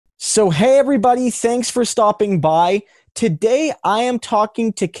So, hey, everybody, thanks for stopping by. Today, I am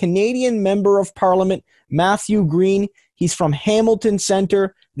talking to Canadian Member of Parliament Matthew Green. He's from Hamilton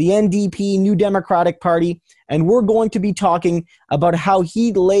Centre, the NDP, New Democratic Party, and we're going to be talking about how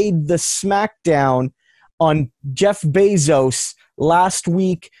he laid the smackdown on Jeff Bezos last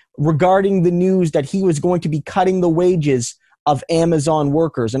week regarding the news that he was going to be cutting the wages of Amazon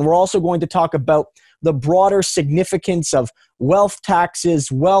workers. And we're also going to talk about the broader significance of wealth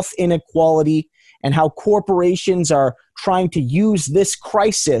taxes, wealth inequality, and how corporations are trying to use this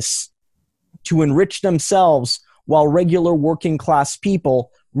crisis to enrich themselves while regular working class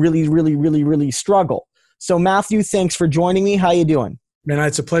people really struggle. So Matthew, thanks for joining me. How you doing? Man,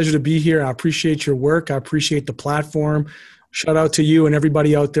 it's a pleasure to be here. I appreciate your work. I appreciate the platform. Shout out to you and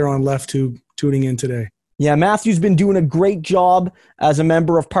everybody out there on LeftTube tuning in today. Yeah, Matthew's been doing a great job as a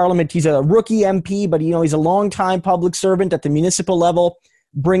member of parliament. He's a rookie MP, but he's a long-time public servant at the municipal level,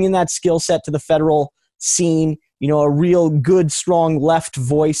 bringing that skill set to the federal scene. A real good, strong left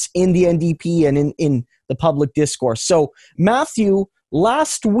voice in the NDP and in the public discourse. So, Matthew,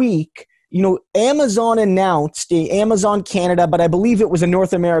 last week, Amazon announced, Amazon Canada, but I believe it was a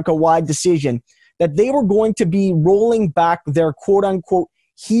North America-wide decision, that they were going to be rolling back their quote-unquote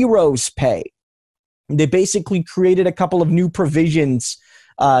heroes pay. They basically created a couple of new provisions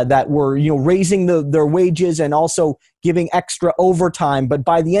that were, raising their wages and also giving extra overtime. But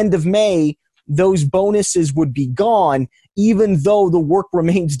by the end of May, those bonuses would be gone, even though the work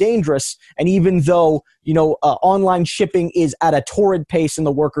remains dangerous and even though, online shipping is at a torrid pace and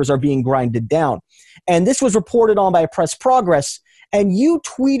the workers are being grinded down. And this was reported on by Press Progress. And you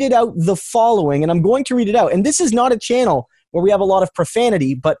tweeted out the following, and I'm going to read it out. And this is not a channel where we have a lot of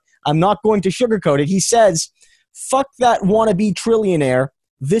profanity, but I'm not going to sugarcoat it. He says, "Fuck that wannabe trillionaire.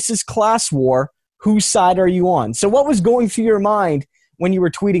 This is class war. Whose side are you on?" So what was going through your mind when you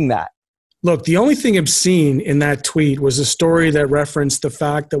were tweeting that? Look, the only thing obscene in that tweet was a story that referenced the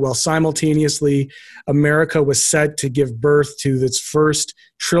fact that while simultaneously America was set to give birth to its first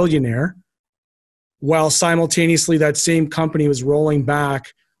trillionaire, while simultaneously that same company was rolling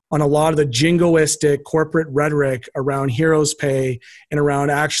back on a lot of the jingoistic corporate rhetoric around heroes pay and around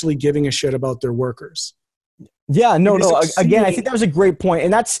actually giving a shit about their workers. Yeah, no. Again, I think that was a great point.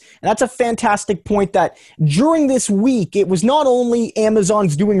 And that's a fantastic point that during this week, it was not only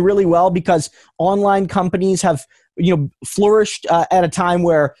Amazon's doing really well because online companies have, flourished at a time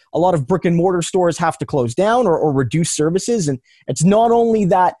where a lot of brick and mortar stores have to close down or reduce services. And it's not only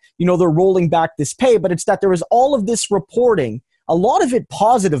that, they're rolling back this pay, but it's that there was all of this reporting, a lot of it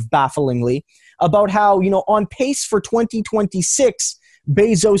positive, bafflingly, about how, on pace for 2026,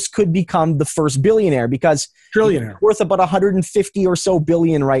 Bezos could become the first billionaire because trillionaire, worth about 150 or so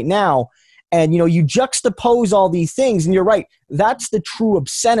billion right now. And, you juxtapose all these things and you're right. That's the true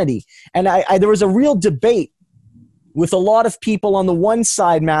obscenity. And there was a real debate with a lot of people on the one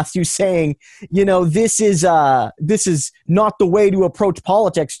side, Matthew, saying, this is not the way to approach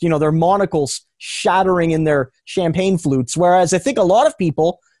politics. Their monocles shattering in their champagne flutes. Whereas I think a lot of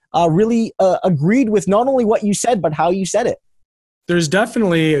people really agreed with not only what you said, but how you said it. There's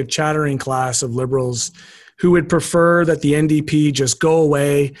definitely a chattering class of liberals who would prefer that the NDP just go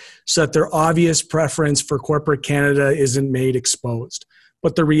away so that their obvious preference for corporate Canada isn't made exposed.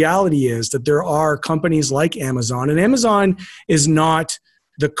 But the reality is that there are companies like Amazon, and Amazon is not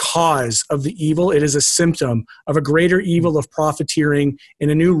the cause of the evil. It is a symptom of a greater evil of profiteering in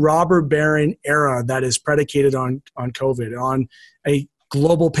a new robber baron era that is predicated on COVID, on a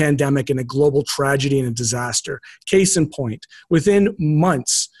global pandemic and a global tragedy and a disaster. Case in point, within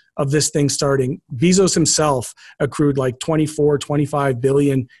months of this thing starting, Bezos himself accrued like 25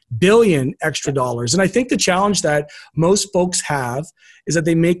 billion extra dollars. And I think the challenge that most folks have is that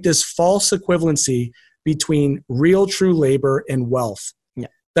they make this false equivalency between real true labor and wealth. Yeah.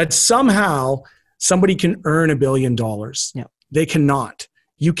 That somehow somebody can earn $1 billion. Yeah. They cannot.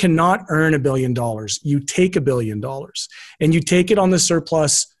 You cannot earn $1 billion. You take $1 billion and you take it on the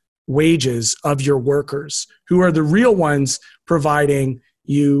surplus wages of your workers, who are the real ones providing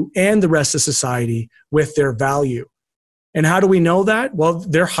you and the rest of society with their value. And how do we know that? Well,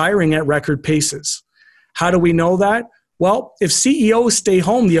 they're hiring at record paces. How do we know that? Well, if CEOs stay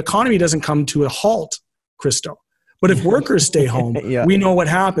home, the economy doesn't come to a halt, Christo. But if workers stay home, Yeah. We know what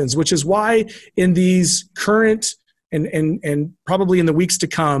happens, which is why in these current and probably in the weeks to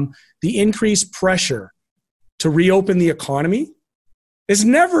come, the increased pressure to reopen the economy is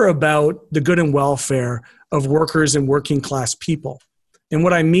never about the good and welfare of workers and working class people. And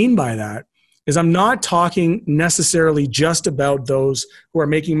what I mean by that is I'm not talking necessarily just about those who are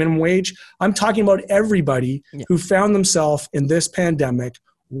making minimum wage. I'm talking about everybody who found themselves in this pandemic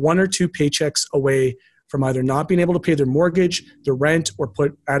one or two paychecks away from either not being able to pay their mortgage, their rent, or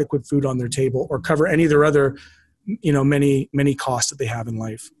put adequate food on their table, or cover any of their other, many costs that they have in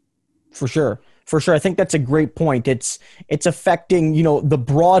life. For sure. I think that's a great point. It's affecting, the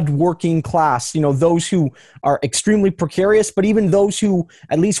broad working class, those who are extremely precarious, but even those who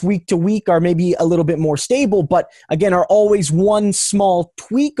at least week to week are maybe a little bit more stable, but again, are always one small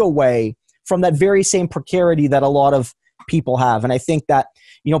tweak away from that very same precarity that a lot of people have. And I think that,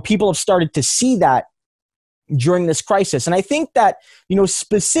 people have started to see that during this crisis. And I think that,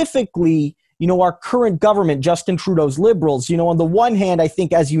 specifically, our current government, Justin Trudeau's Liberals, on the one hand, I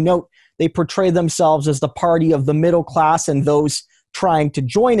think, as you note, they portray themselves as the party of the middle class and those trying to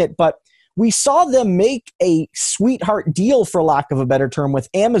join it. But we saw them make a sweetheart deal, for lack of a better term, with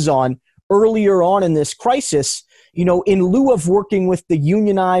Amazon earlier on in this crisis, in lieu of working with the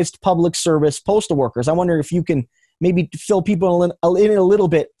unionized public service postal workers. I wonder if you can maybe fill people in a little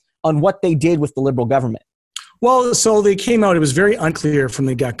bit on what they did with the Liberal government. Well, so they came out, it was very unclear from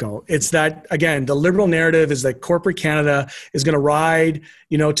the get-go. It's that, again, the Liberal narrative is that corporate Canada is going to ride,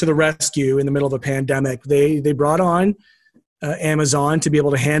 to the rescue in the middle of a pandemic. They brought on Amazon to be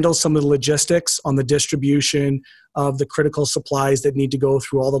able to handle some of the logistics on the distribution of the critical supplies that need to go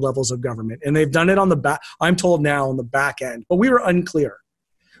through all the levels of government. And they've done it on the back, I'm told now, on the back end. But we were unclear.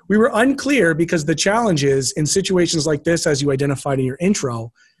 We were unclear because the challenge is, in situations like this, as you identified in your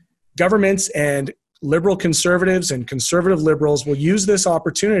intro, governments and Liberal conservatives and conservative Liberals will use this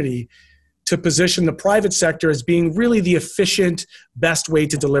opportunity to position the private sector as being really the efficient, best way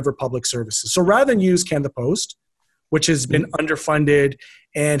to deliver public services. So rather than use Canada Post, which has been underfunded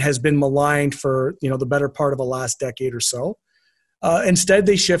and has been maligned for the better part of the last decade or so, instead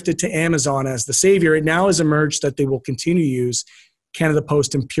they shifted to Amazon as the savior. It now has emerged that they will continue to use Canada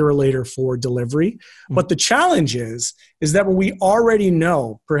Post and Purolator for delivery. But the challenge is that what we already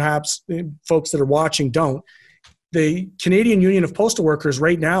know, perhaps folks that are watching don't, the Canadian Union of Postal Workers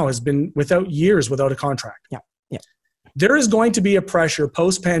right now has been years without a contract. Yeah. There is going to be a pressure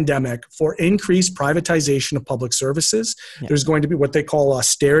post-pandemic for increased privatization of public services. Yeah. There's going to be what they call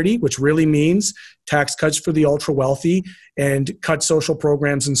austerity, which really means tax cuts for the ultra-wealthy and cut social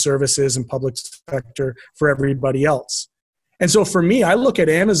programs and services and public sector for everybody else. And so for me, I look at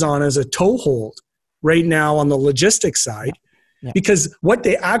Amazon as a toehold right now on the logistics side, because what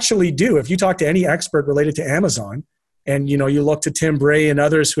they actually do, if you talk to any expert related to Amazon, and you look to Tim Bray and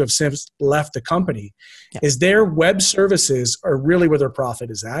others who have since left the company, is their web services are really where their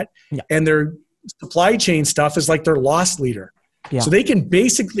profit is at. And their supply chain stuff is like their loss leader. So they can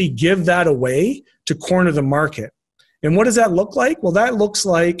basically give that away to corner the market. And what does that look like? Well, that looks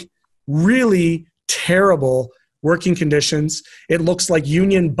like really terrible working conditions. It looks like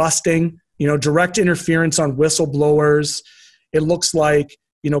union busting, direct interference on whistleblowers. It looks like,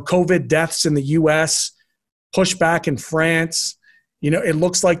 COVID deaths in the US, pushback in France. It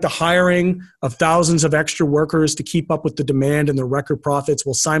looks like the hiring of thousands of extra workers to keep up with the demand and their record profits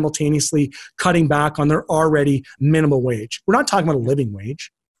while simultaneously cutting back on their already minimal wage. We're not talking about a living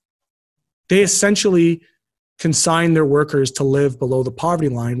wage. They essentially consign their workers to live below the poverty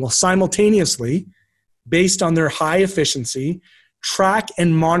line while simultaneously, based on their high efficiency, track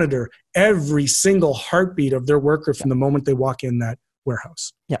and monitor every single heartbeat of their worker from the moment they walk in that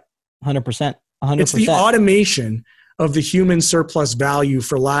warehouse. 100%. It's the automation of the human surplus value,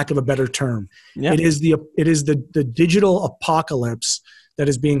 for lack of a better term. It is the digital apocalypse that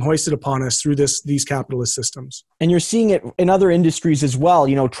is being hoisted upon us through these capitalist systems. And you're seeing it in other industries as well,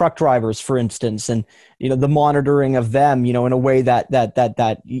 truck drivers, for instance, and, the monitoring of them, in a way that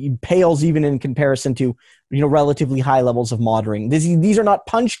pales even in comparison to, relatively high levels of monitoring. These are not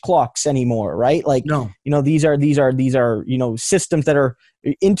punch clocks anymore, right? Like, no. These are, systems that are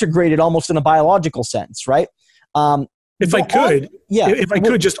integrated almost in a biological sense, right? If I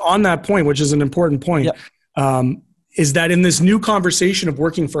could, just on that point, which is an important point, is that in this new conversation of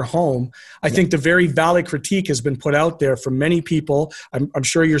working for home, I think the very valid critique has been put out there from many people. I'm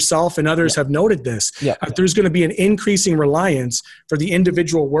sure yourself and others have noted this. There's going to be an increasing reliance for the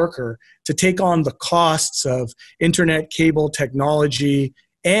individual worker to take on the costs of internet, cable, technology,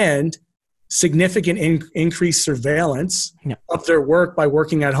 and significant increased surveillance of their work by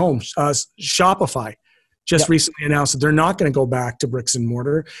working at home. Shopify just recently announced that they're not going to go back to bricks and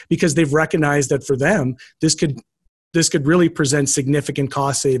mortar because they've recognized that for them, this could really present significant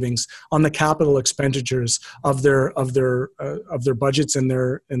cost savings on the capital expenditures of their budgets and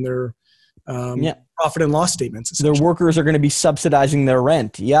their profit and loss statements. Their workers are going to be subsidizing their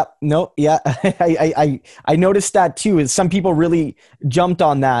rent. Yep. No. Yeah. I noticed that too. Is some people really jumped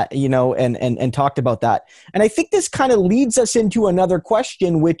on that, and talked about that. And I think this kind of leads us into another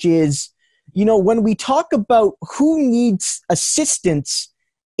question, which is, when we talk about who needs assistance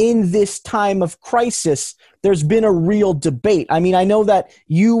in this time of crisis, there's been a real debate. I mean, I know that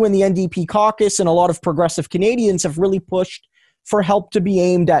you and the NDP caucus and a lot of progressive Canadians have really pushed for help to be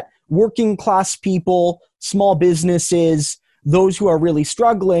aimed at working class people, small businesses, those who are really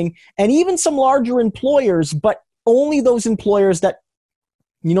struggling, and even some larger employers, but only those employers that,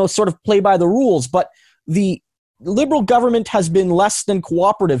 sort of play by the rules. But the Liberal government has been less than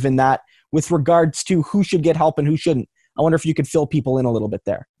cooperative in that with regards to who should get help and who shouldn't. I wonder if you could fill people in a little bit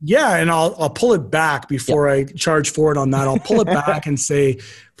there. Yeah, and I'll pull it back before I charge forward on that. I'll pull it back and say,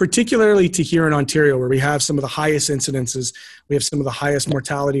 particularly to here in Ontario, where we have some of the highest incidences, we have some of the highest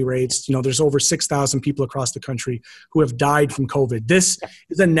mortality rates. There's over 6,000 people across the country who have died from COVID. This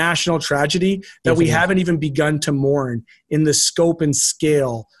is a national tragedy that we haven't even begun to mourn in the scope and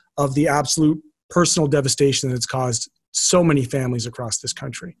scale of the absolute personal devastation that it's caused so many families across this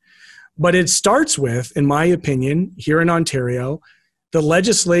country. But it starts with, in my opinion, here in Ontario, the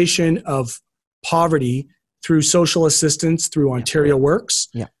legislation of poverty through social assistance, through Ontario Works,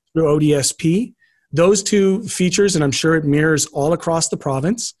 through ODSP. Those two features, and I'm sure it mirrors all across the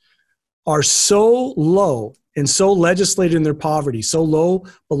province, are so low and so legislated in their poverty, so low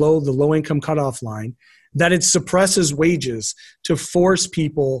below the low-income cutoff line, that it suppresses wages to force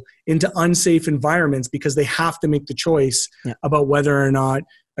people into unsafe environments because they have to make the choice about whether or not,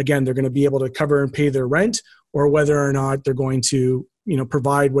 again, they're going to be able to cover and pay their rent, or whether or not they're going to,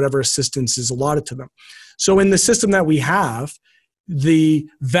 provide whatever assistance is allotted to them. So in the system that we have, the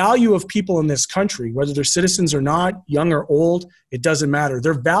value of people in this country, whether they're citizens or not, young or old, it doesn't matter.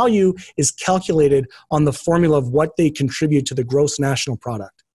 Their value is calculated on the formula of what they contribute to the gross national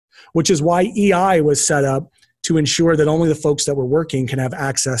product, which is why EI was set up to ensure that only the folks that were working can have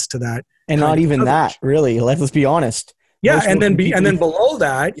access to that. And not even that, really. Let's be honest. Yeah, and then below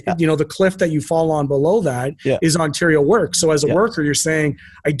that, the cliff that you fall on below that is Ontario Works. So as a worker, you're saying,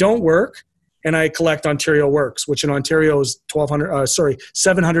 I don't work and I collect Ontario Works, which in Ontario is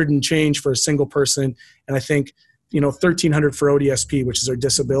 $700 and change for a single person, and I think $1,300 for ODSP, which is our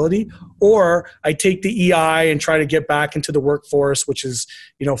disability. Or I take the EI and try to get back into the workforce, which is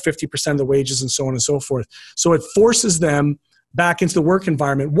 50% of the wages and so on and so forth. So it forces them back into the work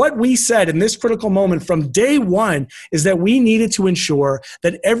environment. What we said in this critical moment from day one is that we needed to ensure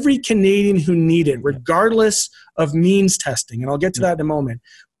that every Canadian who needed, regardless of means testing, and I'll get to that in a moment,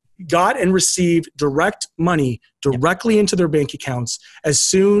 got and received direct money directly into their bank accounts as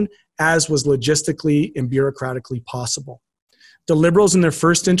soon as was logistically and bureaucratically possible. The Liberals in their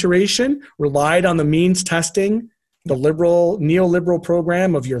first iteration relied on the means testing, the neoliberal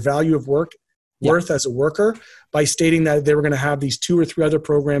program of your value of worth as a worker, by stating that they were going to have these 2 or 3 other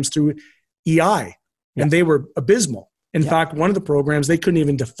programs through EI, and they were abysmal. In fact, one of the programs they couldn't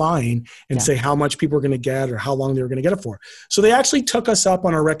even define and say how much people were going to get or how long they were going to get it for. So they actually took us up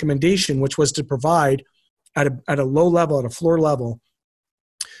on our recommendation, which was to provide at a low level, at a floor level,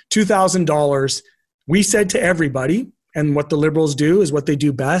 $2,000. We said to everybody, and what the Liberals do is what they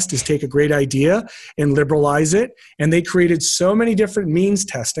do best, is take a great idea and liberalize it. And they created so many different means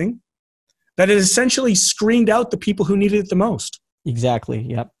testing that it essentially screened out the people who needed it the most. Exactly.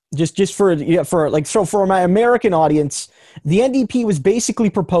 Yep. Just for my American audience, the NDP was basically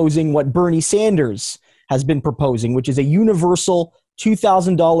proposing what Bernie Sanders has been proposing, which is a universal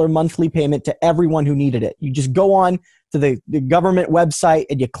 $2,000 monthly payment to everyone who needed it. You just go on to the government website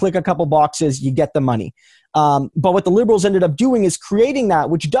and you click a couple boxes, you get the money. But what the Liberals ended up doing is creating that,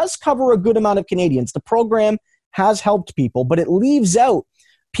 which does cover a good amount of Canadians. The program has helped people, but it leaves out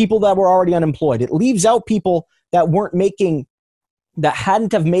people that were already unemployed. It leaves out people that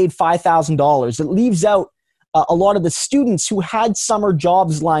hadn't have made $5,000. It leaves out a lot of the students who had summer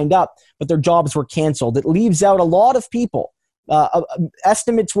jobs lined up, but their jobs were canceled. It leaves out a lot of people.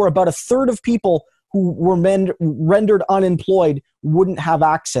 Estimates were about a third of people who were rendered unemployed wouldn't have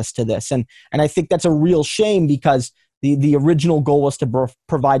access to this. And I think that's a real shame, because the original goal was to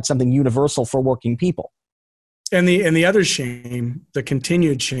provide something universal for working people. And the other shame, the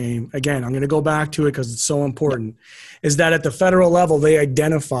continued shame, again, I'm going to go back to it because it's so important, is that at the federal level, they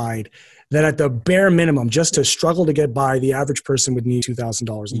identified that at the bare minimum, just to struggle to get by, the average person would need $2,000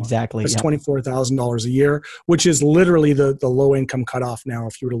 a month. Exactly. That's $24,000 a year, which is literally the low income cutoff now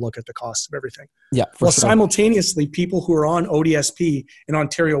if you were to look at the cost of everything. Yeah. Simultaneously, people who are on ODSP and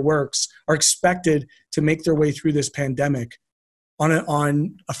Ontario Works are expected to make their way through this pandemic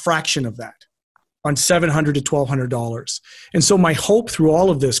on a fraction of that, on $700 to $1,200. And so my hope through all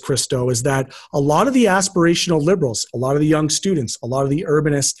of this, Christo, is that a lot of the aspirational liberals, a lot of the young students, a lot of the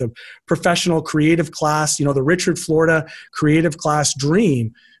urbanists, the professional creative class, the Richard Florida creative class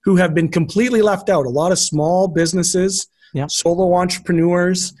dream, who have been completely left out. A lot of small businesses, solo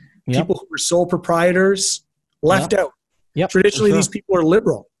entrepreneurs, people who are sole proprietors, left out. Traditionally, these people are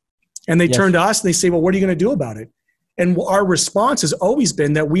liberal. And they turn to us and they say, well, what are you going to do about it? And our response has always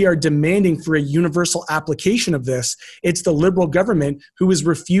been that we are demanding for a universal application of this. It's the Liberal government who is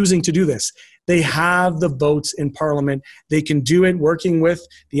refusing to do this. They have the votes in Parliament. They can do it working with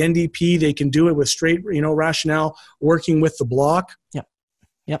the NDP. They can do it with straight, rationale, working with the Bloc.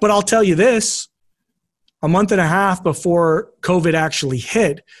 But I'll tell you this, a month and a half before COVID actually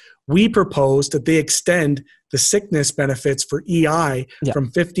hit, we proposed that they extend the sickness benefits for EI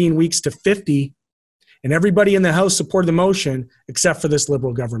from 15 weeks to 50. And everybody in the House supported the motion except for this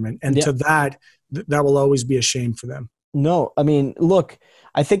Liberal government. And to that will always be a shame for them. No, I mean, look,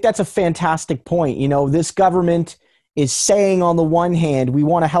 I think that's a fantastic point. This government is saying on the one hand, we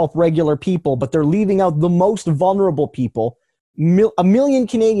want to help regular people, but they're leaving out the most vulnerable people, a million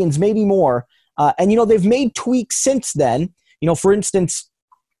Canadians, maybe more. And they've made tweaks since then. For instance,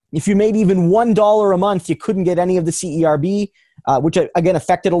 if you made even $1 a month, you couldn't get any of the CERB. Which again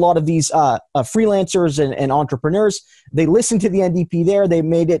affected a lot of these freelancers and entrepreneurs. They listened to the NDP there. They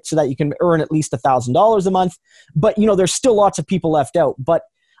made it so that you can earn at least $1,000 a month. But, there's still lots of people left out. But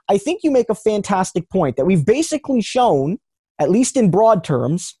I think you make a fantastic point that we've basically shown, at least in broad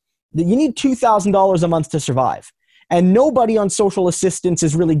terms, that you need $2,000 a month to survive. And nobody on social assistance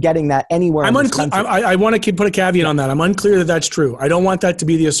is really getting that anywhere. I'm unclear. I want to put a caveat on that. I'm unclear that that's true. I don't want that to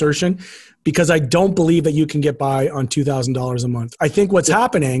be the assertion because I don't believe that you can get by on $2,000 a month. I think what's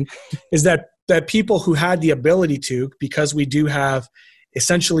happening is that people who had the ability to, because we do have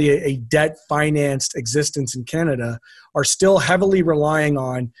essentially a debt-financed existence in Canada, are still heavily relying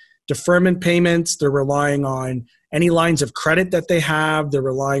on deferment payments. They're relying on any lines of credit that they have. They're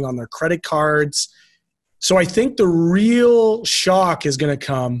relying on their credit cards. So I think the real shock is going to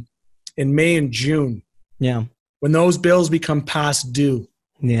come in May and June. Yeah. When those bills become past due.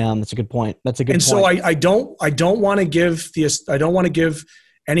 Yeah, that's a good point. And so I don't want to give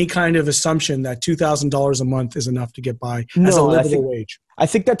any kind of assumption that $2,000 a month is enough to get by as a livable wage. I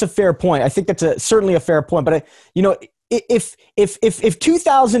think that's a fair point. I think that's certainly a fair point. But if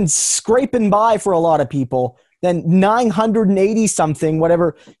 2,000 scraping by for a lot of people, then 980 something,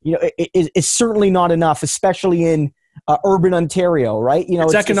 whatever, is certainly not enough, especially in urban Ontario, right?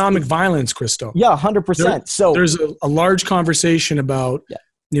 It's economic violence, Christo. Yeah, 100%. So there's a large conversation about,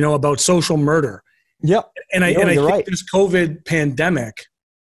 about social murder. Yeah. And I think this COVID pandemic,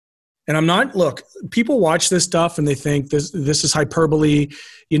 and look, people watch this stuff and they think this is hyperbole,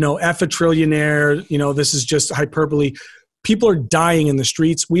 F a trillionaire, this is just hyperbole. People are dying in the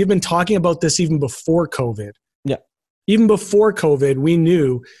streets. We've been talking about this even before COVID. Yeah. Even before COVID, we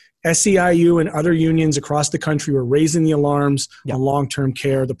knew SEIU and other unions across the country were raising the alarms on long-term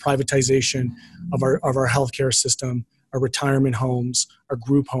care, the privatization of our healthcare system, our retirement homes, our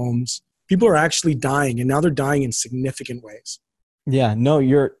group homes. People are actually dying, and now they're dying in significant ways. Yeah, no,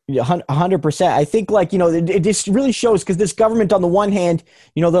 you're 100%. I think it just really shows because this government on the one hand,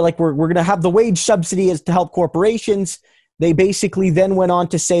 they're like, we're going to have the wage subsidy as to help corporations. They basically then went on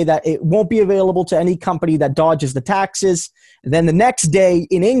to say that it won't be available to any company that dodges the taxes. And then the next day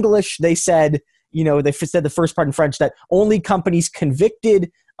in English, they said, they said the first part in French that only companies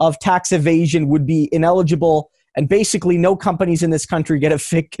convicted of tax evasion would be ineligible. And basically no companies in this country get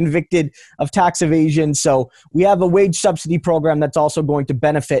convicted of tax evasion. So we have a wage subsidy program that's also going to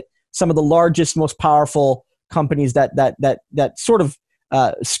benefit some of the largest, most powerful companies that sort of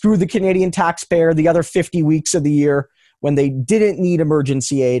screw the Canadian taxpayer the other 50 weeks of the year when they didn't need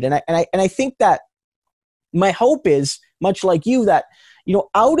emergency aid. And I think that my hope is, much like you, that,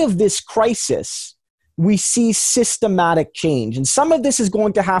 out of this crisis, we see systematic change. And some of this is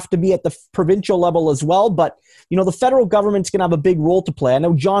going to have to be at the provincial level as well. But, the federal government's going to have a big role to play. I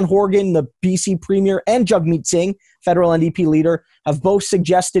know John Horgan, the BC Premier, and Jagmeet Singh, federal NDP leader, have both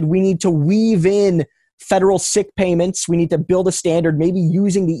suggested we need to weave in federal sick payments. We need to build a standard, maybe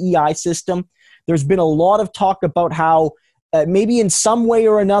using the EI system. There's been a lot of talk about how maybe in some way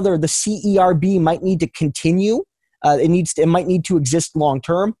or another, the CERB might need to continue. It might need to exist long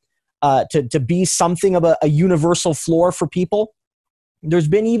term to be something of a universal floor for people. There's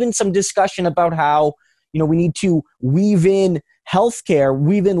been even some discussion about how we need to weave in healthcare,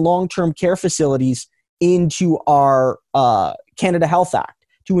 weave in long-term care facilities into our Canada Health Act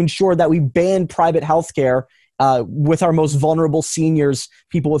to ensure that we ban private healthcare with our most vulnerable seniors,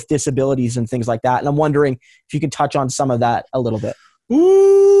 people with disabilities and things like that. And I'm wondering if you could touch on some of that a little bit.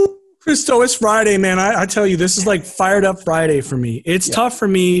 Ooh, Christo, it's Friday, man. I tell you, this is like fired up Friday for me. It's tough for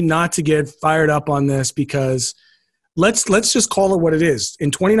me not to get fired up on this because let's just call it what it is. In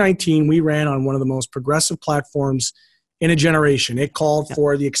 2019, we ran on one of the most progressive platforms in a generation. It called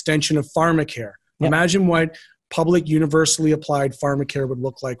for the extension of pharmacare. Imagine what public universally applied pharmacare would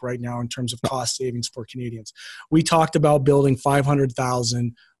look like right now in terms of cost savings for Canadians. We talked about building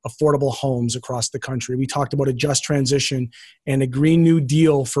 500,000 affordable homes across the country. We talked about a just transition and a Green New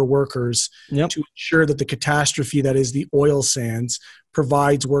Deal for workers to ensure that the catastrophe that is the oil sands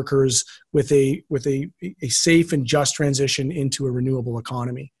provides workers with a safe and just transition into a renewable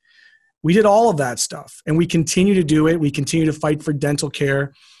economy. We did all of that stuff, and we continue to do it. We continue to fight for dental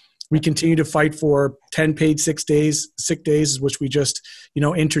care. We continue to fight for 10 paid sick days, which we just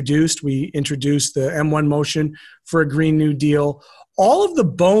introduced. We introduced the M1 motion for a Green New Deal. All of the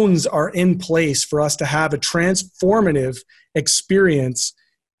bones are in place for us to have a transformative experience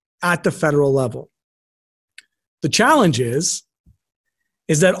at the federal level. The challenge is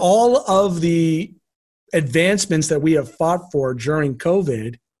that all of the advancements that we have fought for during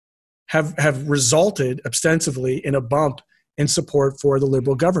COVID have resulted ostensibly in a bump in support for the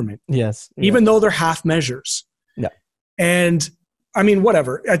Liberal government. Yes. Even though they're half measures. Yeah. And I mean,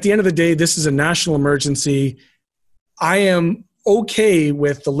 whatever. At the end of the day, this is a national emergency. I am okay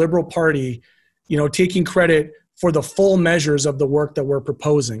with the Liberal Party, taking credit for the full measures of the work that we're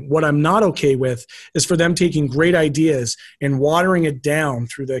proposing. What I'm not okay with is for them taking great ideas and watering it down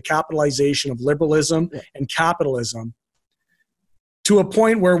through the capitalization of liberalism and capitalism to a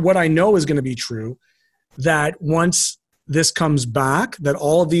point where what I know is going to be true, that once this comes back, that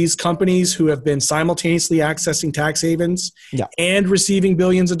all of these companies who have been simultaneously accessing tax havens and receiving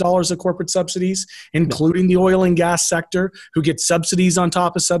billions of dollars of corporate subsidies, including the oil and gas sector, who get subsidies on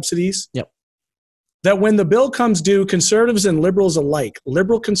top of subsidies, that when the bill comes due, conservatives and liberals alike,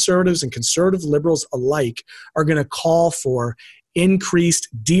 liberal conservatives and conservative liberals alike, are going to call for increased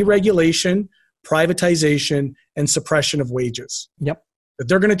deregulation, privatization, and suppression of wages. That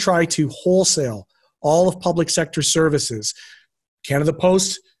they're going to try to wholesale all of public sector services. Canada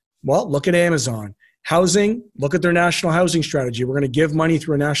Post, well, look at Amazon. Housing, look at their national housing strategy. We're going to give money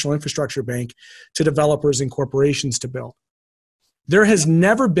through a national infrastructure bank to developers and corporations to build. There has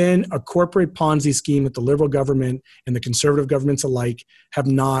never been a corporate Ponzi scheme that the Liberal government and the conservative governments alike have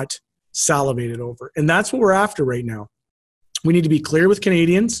not salivated over. And that's what we're after right now. We need to be clear with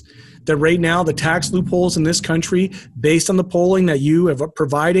Canadians that right now the tax loopholes in this country, based on the polling that you have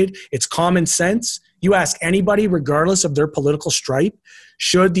provided, it's common sense. You ask anybody, regardless of their political stripe,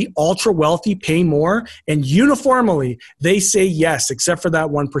 should the ultra wealthy pay more? And uniformly, they say yes, except for that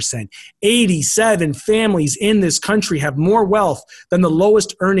 1%. 87 families in this country have more wealth than the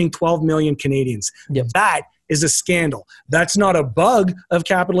lowest earning 12 million Canadians. That is a scandal. That's not a bug of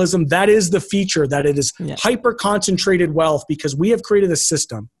capitalism. That is the feature, that it is hyper-concentrated wealth, because we have created a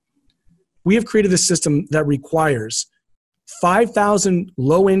system. We have created a system that requires 5,000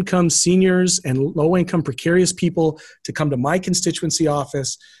 low-income seniors and low-income precarious people to come to my constituency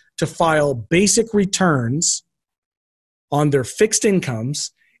office to file basic returns on their fixed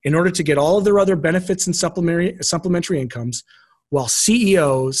incomes in order to get all of their other benefits and supplementary incomes, while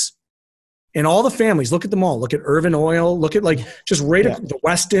CEOs and all the families, look at them all. Look at Irvin Oil. Look at just right at the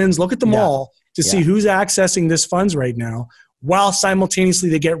Westins. Look at them all to see who's accessing this funds right now, while simultaneously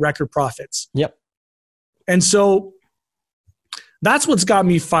they get record profits. And so that's what's got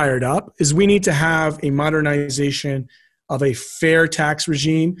me fired up, is we need to have a modernization of a fair tax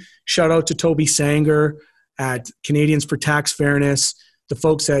regime. Shout out to Toby Sanger at Canadians for Tax Fairness, the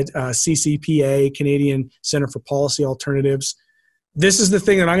folks at CCPA, Canadian Center for Policy Alternatives. This is the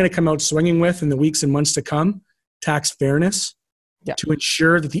thing that I'm going to come out swinging with in the weeks and months to come: tax fairness, to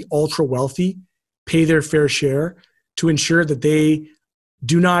ensure that the ultra wealthy pay their fair share, to ensure that they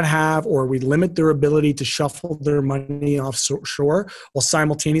do not have, or we limit their ability to shuffle their money offshore, while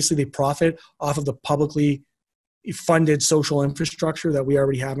simultaneously they profit off of the publicly funded social infrastructure that we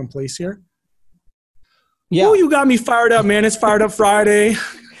already have in place here. Oh, you got me fired up, man. It's Fired Up Friday.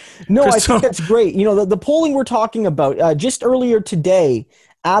 No, I think that's great. The polling we're talking about, just earlier today,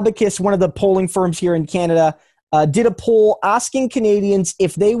 Abacus, one of the polling firms here in Canada, did a poll asking Canadians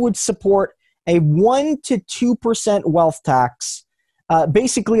if they would support a 1% to 2% wealth tax,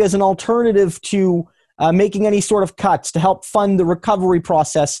 basically as an alternative to making any sort of cuts to help fund the recovery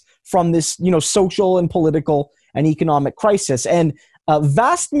process from this, social and political and economic crisis. And a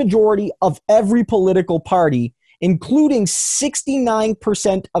vast majority of every political party including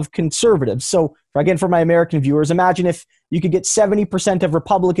 69% of conservatives. So again, for my American viewers, imagine if you could get 70% of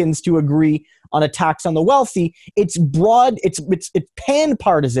Republicans to agree on a tax on the wealthy. It's broad, it's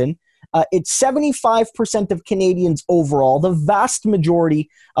pan-partisan. It's 75% of Canadians overall, the vast majority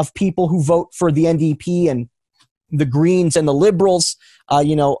of people who vote for the NDP and the Greens and the Liberals,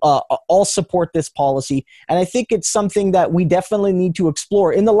 all support this policy. And I think it's something that we definitely need to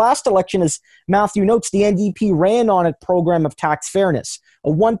explore. In the last election, as Matthew notes, the NDP ran on a program of tax fairness, a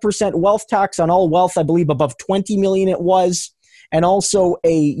 1% wealth tax on all wealth, I believe above 20 million it was, and also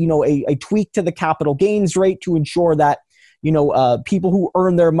a tweak to the capital gains rate to ensure that people who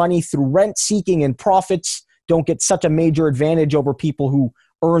earn their money through rent seeking and profits don't get such a major advantage over people who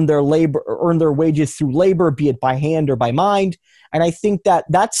earn their wages through labor, be it by hand or by mind. And I think that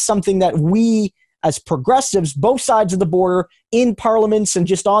that's something that we as progressives, both sides of the border, in parliaments and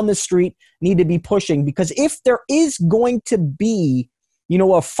just on the street, need to be pushing. Because if there is going to be,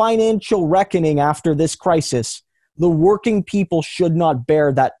 a financial reckoning after this crisis, the working people should not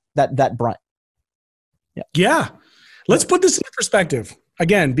bear that brunt. Yeah. Let's put this in perspective.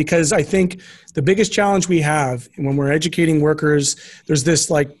 Again, because I think the biggest challenge we have when we're educating workers, there's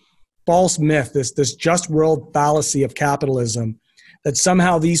this false myth, this just world fallacy of capitalism, that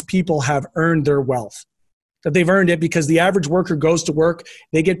somehow these people have earned their wealth, that they've earned it because the average worker goes to work,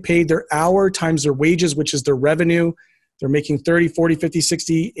 they get paid their hour times their wages, which is their revenue. They're making $30, $40, $50,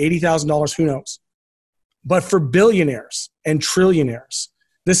 $60, $80,000, who knows? But for billionaires and trillionaires,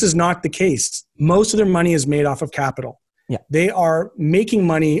 this is not the case. Most of their money is made off of capital. Yeah. They are making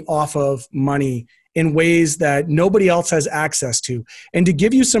money off of money in ways that nobody else has access to. And to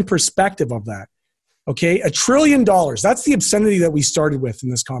give you some perspective of that, okay, $1 trillion, that's the obscenity that we started with in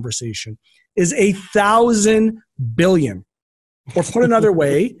this conversation, is 1,000 billion. Or put another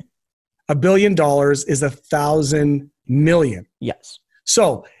way, $1 billion is 1,000 million. Yes.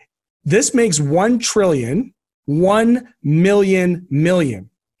 So this makes 1 trillion, 1 million million.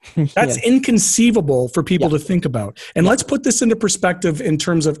 That's inconceivable for people to think about. And let's put this into perspective in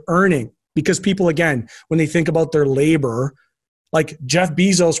terms of earning, because people, again, when they think about their labor, like Jeff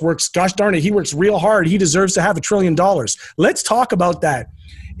Bezos works, gosh darn it, he works real hard. He deserves to have $1 trillion. Let's talk about that.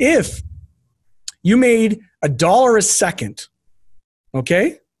 If you made $1 a second,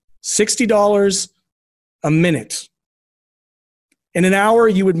 okay, $60 a minute, in an hour,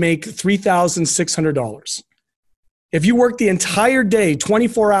 you would make $3,600. If you worked the entire day,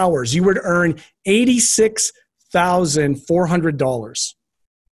 24 hours, you would earn $86,400.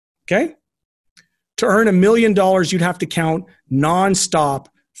 Okay? To earn $1 million, you'd have to count nonstop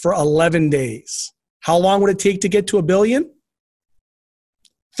for 11 days. How long would it take to get to $1 billion?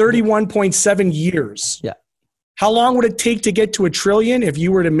 31.7 years. Yeah. How long would it take to get to $1 trillion if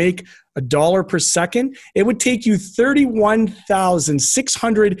you were to make $1 per second? It would take you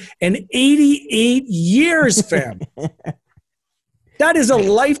 31,688 years, fam. That is a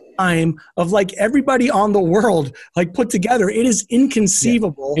lifetime of everybody on the world put together. It is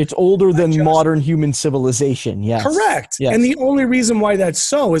inconceivable. It's older than modern human civilization. Yes. Correct. Yes. And the only reason why that's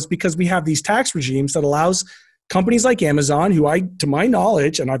so is because we have these tax regimes that allows companies like Amazon, who to my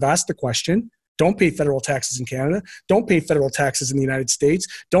knowledge, and I've asked the question, don't pay federal taxes in Canada, don't pay federal taxes in the United States,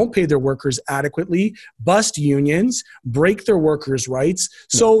 don't pay their workers adequately, bust unions, break their workers' rights.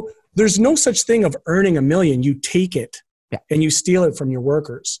 So there's no such thing of earning $1 million. You take it and you steal it from your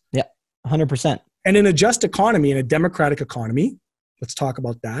workers. Yeah, 100%. And in a just economy, in a democratic economy, let's talk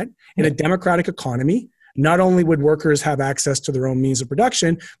about that. In a democratic economy, not only would workers have access to their own means of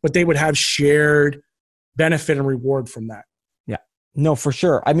production, but they would have shared benefit and reward from that. No, for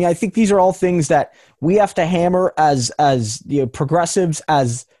sure. I mean, I think these are all things that we have to hammer as progressives,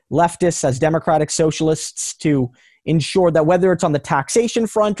 as leftists, as democratic socialists, to ensure that whether it's on the taxation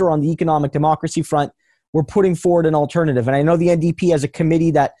front or on the economic democracy front, we're putting forward an alternative. And I know the NDP has a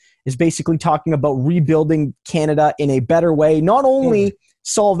committee that is basically talking about rebuilding Canada in a better way, not only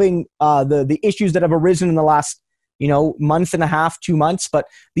solving the issues that have arisen in the last month and a half, 2 months, but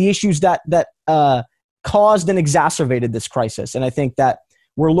the issues that caused and exacerbated this crisis. And I think that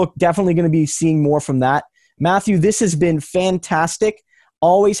we're definitely going to be seeing more from that. Matthew, this has been fantastic.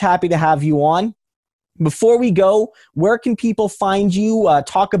 Always happy to have you on. Before we go, where can people find you?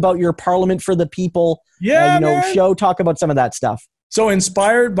 Talk about your Parliament for the People show. Talk about some of that stuff. So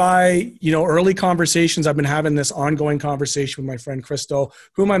inspired by, early conversations, I've been having this ongoing conversation with my friend Christo,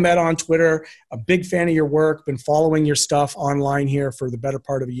 whom I met on Twitter. A big fan of your work, been following your stuff online here for the better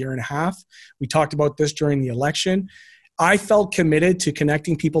part of a year and a half. We talked about this during the election. I felt committed to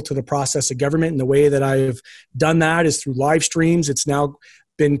connecting people to the process of government, and the way that I've done that is through live streams. It's now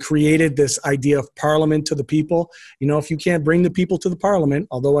been created this idea of parliament to the people. If you can't bring the people to the parliament,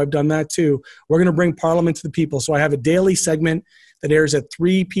 although I've done that too, we're going to bring parliament to the people. So I have a daily segment that airs at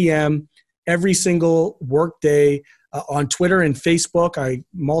 3 p.m. every single workday on Twitter and Facebook. I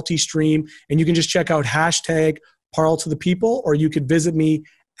multi-stream, and you can just check out hashtag Parle to the People, or you could visit me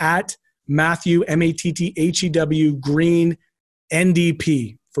at Matthew, Mathew Green,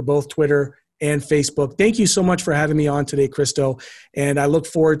 NDP for both Twitter and Facebook. Thank you so much for having me on today, Christo. And I look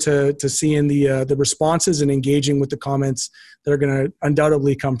forward to seeing the responses and engaging with the comments that are going to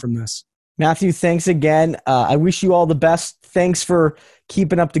undoubtedly come from this. Matthew, thanks again. I wish you all the best. Thanks for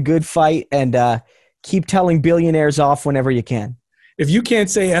keeping up the good fight, and keep telling billionaires off whenever you can. If you can't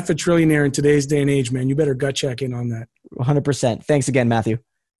say F a trillionaire in today's day and age, man, you better gut check in on that. 100%. Thanks again, Matthew.